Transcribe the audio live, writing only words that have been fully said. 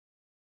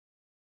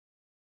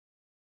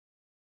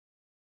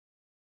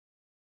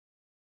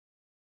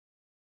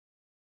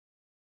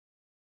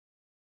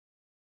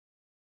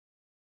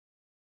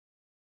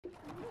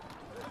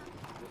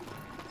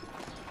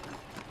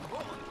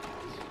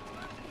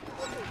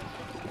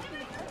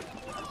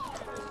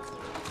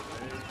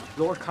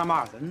Lord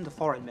Carmarthen, the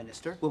Foreign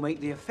Minister, will make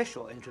the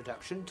official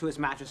introduction to His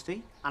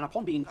Majesty, and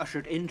upon being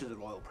ushered into the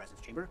Royal Presence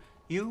Chamber,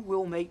 you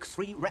will make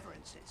 3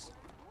 reverences.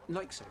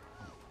 Like so.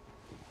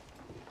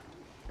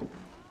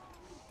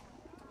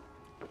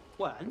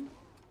 1,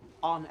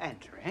 on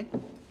entering.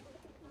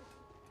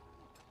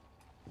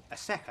 A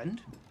 2nd,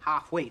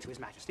 halfway to His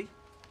Majesty.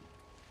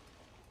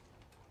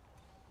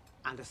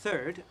 And a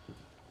 3rd,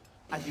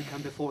 as you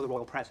come before the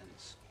Royal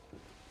Presence.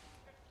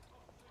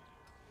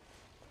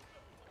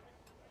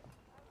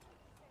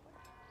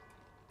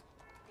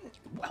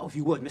 Well, if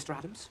you would, Mr.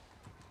 Adams.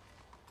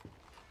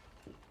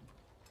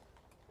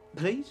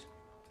 Please?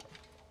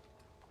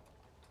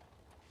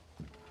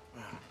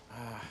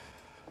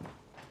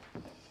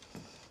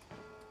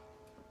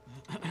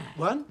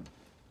 One.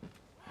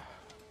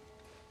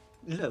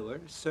 Lower,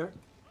 sir.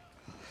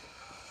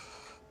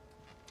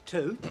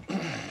 2.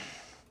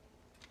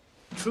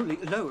 Truly,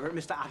 lower,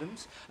 Mr.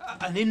 Adams.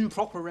 An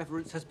improper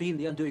reverence has been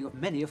the undoing of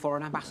many a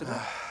foreign ambassador.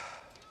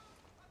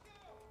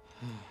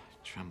 I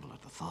tremble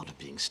at the thought of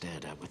being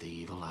stared at with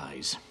evil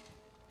eyes.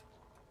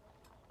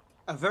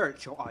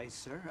 Avert your eyes,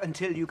 sir,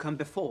 until you come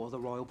before the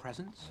royal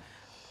presence.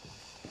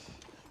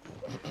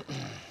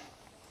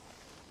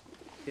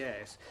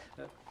 Yes.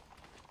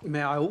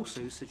 May I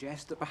also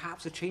suggest that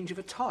perhaps a change of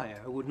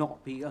attire would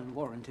not be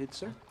unwarranted,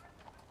 sir?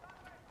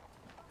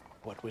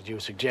 What would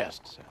you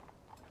suggest, sir?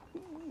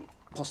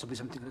 Possibly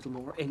something a little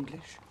more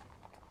English.